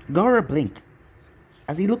 Gaara blinked,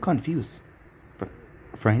 as he looked confused.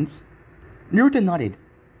 Friends? Naruto nodded.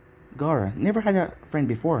 Gaara never had a friend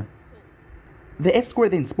before. The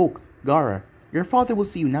escort then spoke. "Gaara, your father will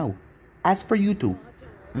see you now. As for you two."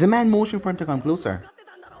 The man motioned for him to come closer,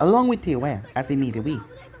 along with Teiwaya, as they made their way.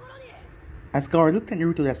 As Gaara looked at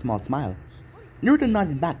Naruto with a small smile, Naruto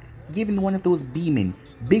nodded back, giving one of those beaming,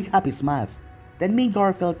 big happy smiles that made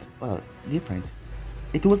Gaara felt, different.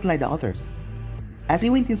 It wasn't like the others. As he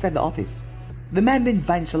went inside the office, the man then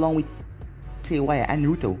vanished along with Teiwaya and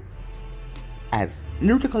Naruto. As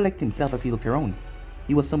Naruto collected himself as he looked around,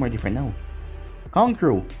 he was somewhere different now.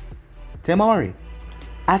 Kankuro! Temari!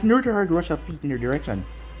 As Naruto heard a rush of feet in their direction,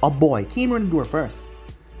 a boy came around the door first.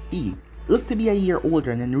 He looked to be a year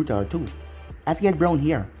older than Naruto or two, as he had brown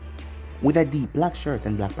hair, with a deep black shirt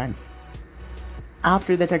and black pants.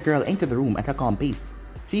 After that, a girl entered the room at a calm pace.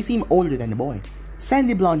 She seemed older than the boy.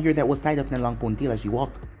 Sandy blonde hair that was tied up in a long ponytail as she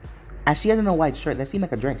walked, as she had on a white shirt that seemed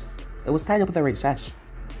like a dress. It was tied up with a red sash.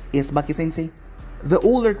 "Yes, Baki-sensei?" The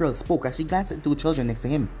older girl spoke as she glanced at the two children next to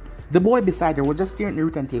him. The boy beside her was just staring at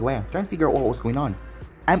Naruto and Teiwaya, trying to figure out what was going on.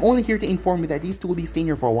 "I'm only here to inform you that these two will be staying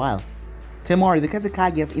here for a while. Temari, the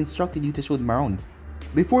Kazekage, has instructed you to show them around,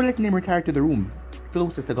 before letting them retire to the room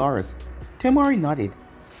closest to Gaara's." Temari nodded.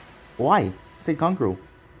 "Why?" said Kankuro.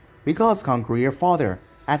 "Because, Kankuro, your father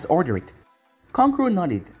has ordered it." Kankuro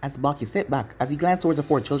nodded as Baki stepped back as he glanced towards the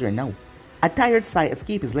four children now. A tired sigh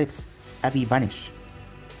escaped his lips as he vanished.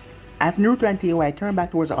 As Naruto and Teiwaya turned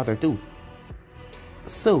back towards the other two.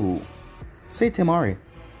 "So," said Temari,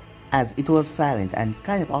 as it was silent and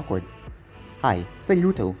kind of awkward. "Hi," said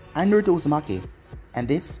Naruto, "I'm Naruto Uzumaki, and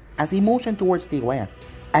this," as he motioned towards Teiwaya,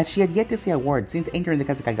 as she had yet to say a word since entering the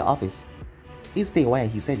Kazekage office. "Is Teiwaya,"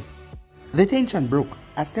 he said. The tension broke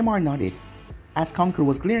as Temari nodded, as Kankuro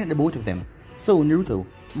was glaring at the both of them. "So, Naruto,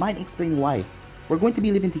 mind explaining why we're going to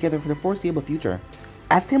be living together for the foreseeable future?"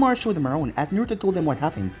 As Temari showed them around, as Naruto told them what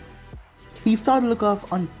happened, he saw the look of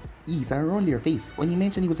unease around their face when he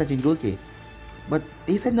mentioned he was a Jinjulke, but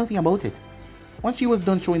they said nothing about it. Once she was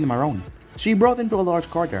done showing them around, she brought them to a large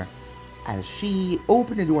corridor, as she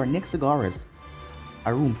opened the door next to Gaara's,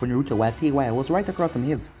 a room for Naruto, while Teiwaya was right across from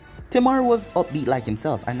his. Temari was upbeat like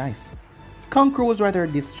himself and nice. Kankuro was rather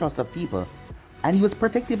distrust of people, and he was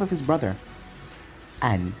protective of his brother.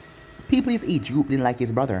 And people his age group didn't like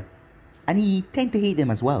his brother, and he tended to hate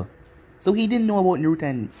them as well. So he didn't know about Naruto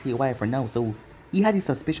and Teiwaya for now, so he had his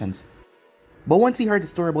suspicions. But once he heard the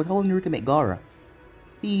story about how Naruto met Gaara,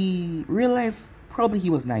 he realized probably he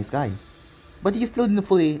was a nice guy, but he still didn't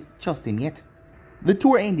fully trust him yet. The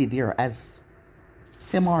tour ended there as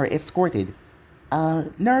Temari escorted a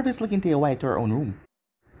nervous-looking Teiwaya to her own room.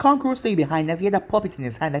 Kankuro stayed behind as he had a puppet in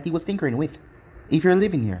his hand that he was tinkering with. "If you're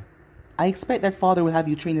living here, I expect that father will have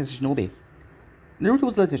you trained as a shinobi." Naruto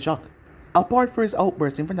was a little shocked. Apart from his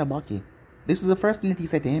outburst in front of Baki, this was the first thing that he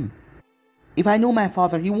said to him. "If I know my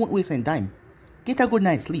father, he won't waste any time. Get a good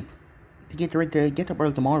night's sleep to get ready to get up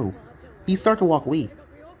early tomorrow." He started to walk away,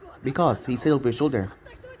 because he said over his shoulder,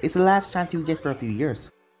 it's the last chance he'll get for a few years.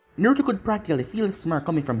 Naruto could practically feel a smirk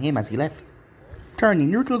coming from him as he left. Turning,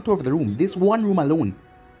 Naruto looked over the room. This one room alone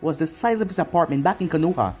was the size of his apartment back in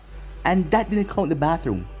Konoha, and that didn't count the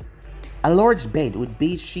bathroom. A large bed with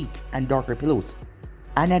beige sheet and darker pillows,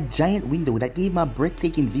 and a giant window that gave him a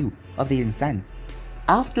breathtaking view of the evening sun.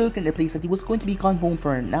 After looking at the place that he was going to be gone home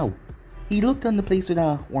for now, he looked on the place with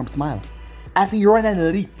a warm smile, as he ran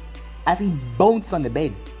and leaped, as he bounced on the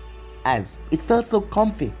bed, as it felt so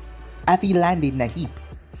comfy, as he landed in a heap,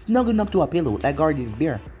 snuggling up to a pillow that guarded his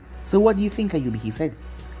bear. "So what do you think, Ayubi?" he said.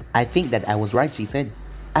 "I think that I was right," she said.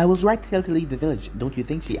 "I was right to tell to leave the village, don't you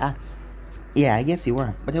think?" she asked. "Yeah, I guess you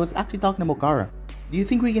were, but I was actually talking about Gaara. Do you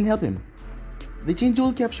think we can help him?" "The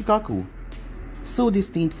Jinjulki of Shikaku." "So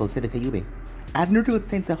disdainful," said the Kyuubi, as Naruto could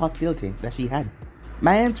sense the hostility that she had.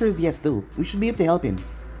 "My answer is yes though, we should be able to help him.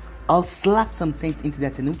 I'll slap some sense into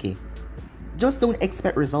that Tanuki. Just don't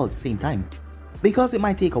expect results at the same time, because it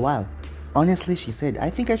might take a while." "Honestly," she said, "I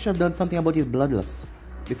think I should have done something about his bloodlust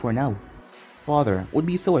before now. Father would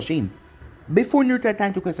be so ashamed." Before Naruto had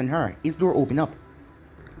time to question her, his door opened up.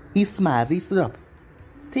 He smiled as he stood up.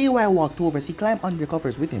 Teiwaya walked over as she climbed under the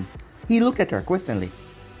covers with him. He looked at her questioningly.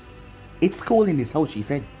 "It's cold in this house," she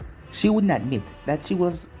said. She wouldn't admit that she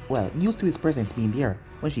was, used to his presence being there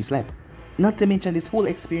when she slept. Not to mention this whole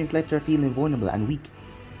experience left her feeling vulnerable and weak.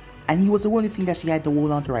 And he was the only thing that she had to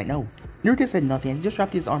hold on to right now. Naruto said nothing and he just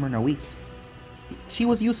wrapped his arm on her waist. She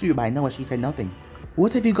was used to it by now as she said nothing.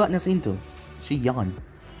 What have you gotten us into? She yawned.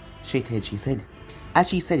 Shake head, she said. As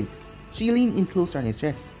she said it, she leaned in closer on his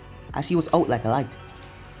chest, as she was out like a light.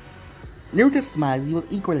 Naruto smiled as he was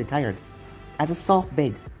equally tired, as a soft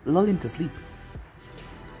bed lulled him to sleep.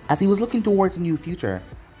 As he was looking towards a new future,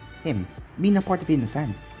 him being a part of it in the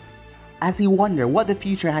sand. As he wondered what the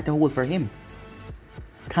future had to hold for him.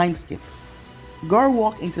 Time skip. Gar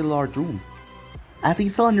walked into the large room. As he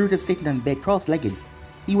saw Naruto sitting on bed cross-legged,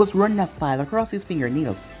 he was running a file across his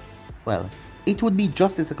fingernails. Well, it would be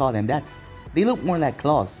justice to call them that. They looked more like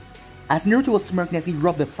claws. As Naruto was smirking as he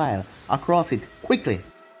rubbed the file across it quickly.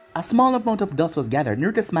 A small amount of dust was gathered.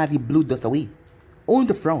 Naruto smiled as he blew dust away. Only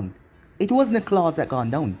to frown. It wasn't the claws that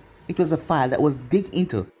gone down. It was a file that was digged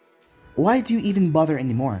into. Why do you even bother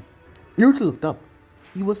anymore? Naruto looked up.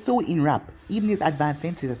 He was so enwrapped, even his advanced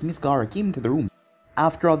senses as Miss Gaara came into the room.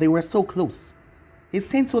 After all, they were so close. His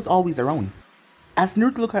sense was always around. As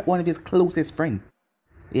Naruto looked at one of his closest friends.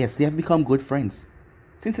 Yes, they have become good friends.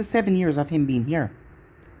 Since the 7 years of him being here.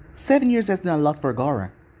 7 years has done a lot for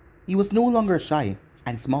Gaara. He was no longer shy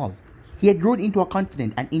and small. He had grown into a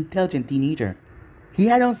confident and intelligent teenager. He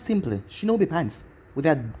had on simple shinobi pants with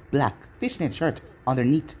a black fishnet shirt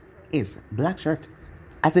underneath his black shirt.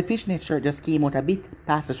 As the fishnet shirt just came out a bit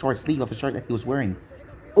past the short sleeve of the shirt that he was wearing.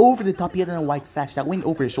 Over the top he had on a white sash that went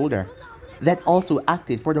over his shoulder. That also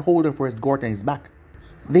acted for the holder for his gourd on his back.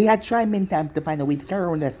 They had tried many times to find a way to carry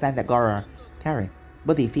around that sand that Gaara carried,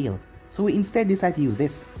 but they failed. So we instead decided to use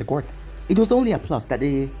this, the gourd. It was only a plus that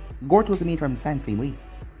the gourd was made from sand same way.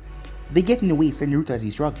 They get in the way, said Naruto as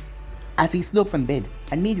he shrugged. As he stood up from bed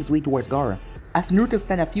and made his way towards Gaara. As Naruto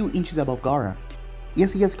stand a few inches above Gaara.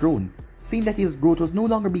 Yes, he has grown, seeing that his growth was no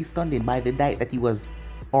longer being stunted by the diet that he was,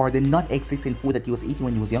 or the non-existent food that he was eating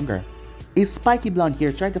when he was younger. His spiky blonde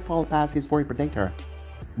hair tried to fall past his forehead protector,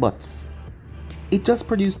 but it just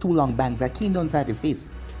produced two long bangs that came down inside his face.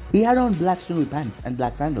 He had on black shinobi pants and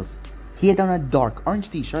black sandals. He had on a dark orange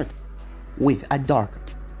t-shirt with a dark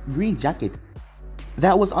green jacket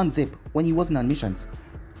that was unzipped when he wasn't on missions.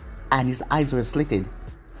 And his eyes were slitted,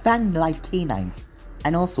 fang-like canines,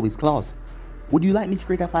 and also his claws. Would you like me to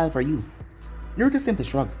create a file for you? Naruto simply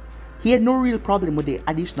shrugged. He had no real problem with the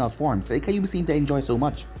additional forms that Kyuubi seemed to enjoy so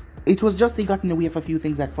much. It was just he got in the way of a few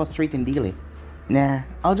things that frustrate him daily. Nah,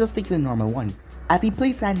 I'll just stick to the normal one. As he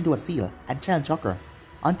placed sand into a seal and channeled chakra,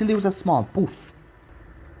 until there was a small poof.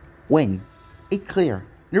 When it cleared,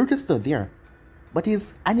 Naruto stood there, but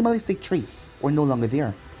his animalistic traits were no longer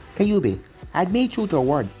there. Kyuubi had made true to her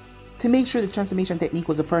word, to make sure the transformation technique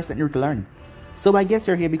was the first that Naruto learned. So I guess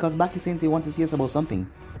you're here because Baki-sensei wanted to see us about something.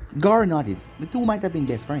 Gaara nodded. The two might have been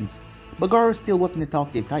best friends, but Gaara still wasn't the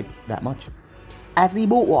talkative type that much. As they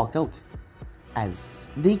both walked out, as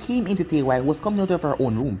they came into Teiwai, who was coming out of her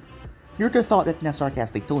own room, Naruto thought that in a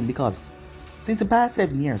sarcastic tone because, since the past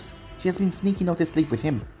 7 years, she has been sneaking out to sleep with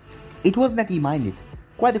him. It wasn't that he minded,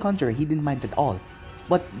 quite the contrary, he didn't mind at all,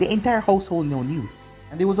 but the entire household now knew,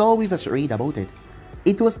 and there was always a charade about it.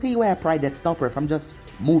 It was Teiwai pride that stopped her from just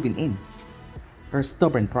moving in. Her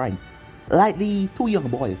stubborn pride. Like the two young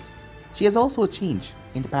boys, she has also changed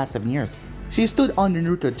in the past 7 years. She stood under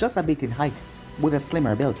Naruto just a bit in height, with a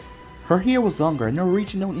slimmer build. Her hair was longer, now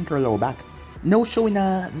reaching down into her lower back, now showing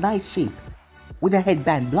a nice shape, with a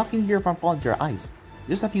headband blocking hair from falling to her eyes,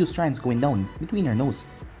 just a few strands going down between her nose.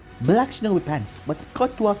 Black shinobi pants, but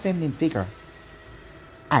cut to a feminine figure,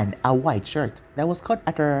 and a white shirt that was cut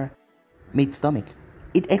at her mid-stomach.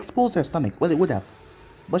 It exposed her stomach, well it would have,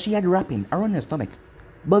 but she had wrapping around her stomach.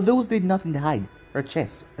 But those did nothing to hide her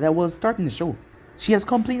chest that was starting to show. She has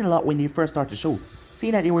complained a lot when they first started to show,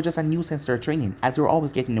 saying that they were just a nuisance to her training as they were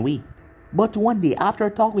always getting away. But one day after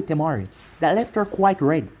a talk with Temari that left her quite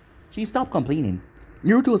red, she stopped complaining.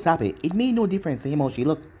 Naruto was happy, it made no difference to him how she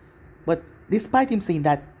looked. But despite him saying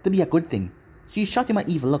that to be a good thing, she shot him an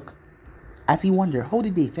evil look. As he wondered how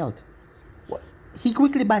did they felt. He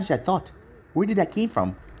quickly banished that thought. Where did that came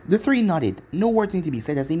from? The three nodded, no words need to be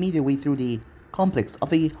said as they made their way through the complex of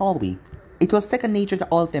the hallway. It was second nature to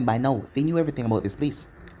all of them by now, they knew everything about this place.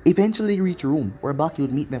 Eventually they reached a room where Baki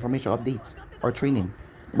would meet them for mission updates or training.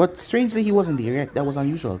 But strangely he wasn't there yet, that was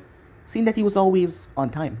unusual, seeing that he was always on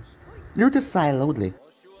time. Naruto sighed loudly.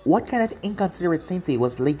 What kind of inconsiderate sensei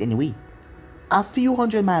was late anyway? A few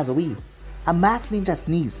hundred miles away, a masked ninja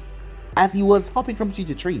sneezed as he was hopping from tree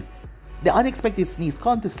to tree. The unexpected sneeze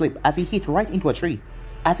caused him to slip as he hit right into a tree.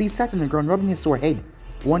 As he sat on the ground rubbing his sore head,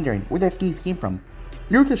 wondering where that sneeze came from.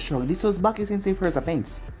 Naruto shrugged. This was Baki-sensei for his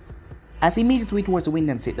offense. as he made his way towards the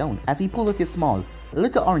window and sit down, as he pulled out his small,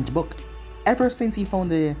 little orange book. Ever since he found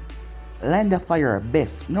the Land of Fire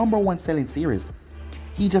best #1 selling series,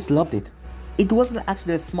 he just loved it. It wasn't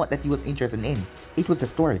actually the smut that he was interested in, it was the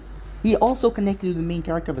story. He also connected to the main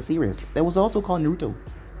character of the series, that was also called Naruto.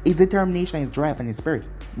 His determination, his drive, and his spirit.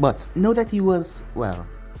 But now that he was, well,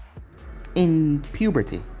 in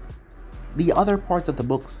puberty, the other parts of the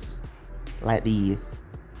books, like the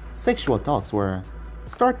sexual talks, were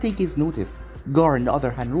start taking his notice. Gar, on the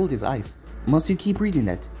other hand, rolled his eyes. Must you keep reading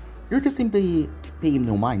that? Naruto simply paid him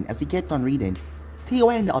no mind as he kept on reading.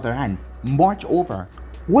 Teiwai, on the other hand, marched over.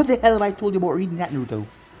 What the hell have I told you about reading that, Naruto?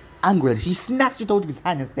 Angrily, she snatched it out of his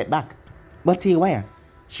hand and stepped back. But Teiwai,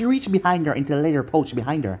 she reached behind her into the leather pouch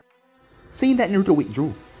behind her. Saying that, Naruto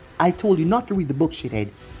withdrew. I told you not to read the book, shithead.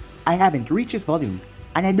 I haven't reached this volume,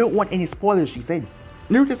 and I don't want any spoilers, she said.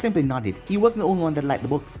 Naruto simply nodded. He wasn't the only one that liked the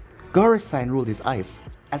books. Gaara-san rolled his eyes,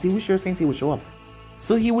 as he wished her sensei would show up,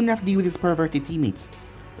 so he wouldn't have to deal with his perverted teammates.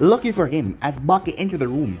 Lucky for him, as Baki entered the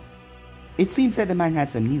room. It seems that the man had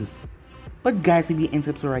some news. But guys, if you end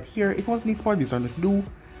episode right here, if you want to next part, be sure to do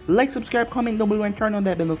like, subscribe, comment down below, and turn on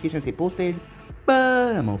that bell notification as they posted.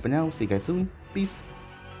 But I'm out for now. See you guys soon. Peace.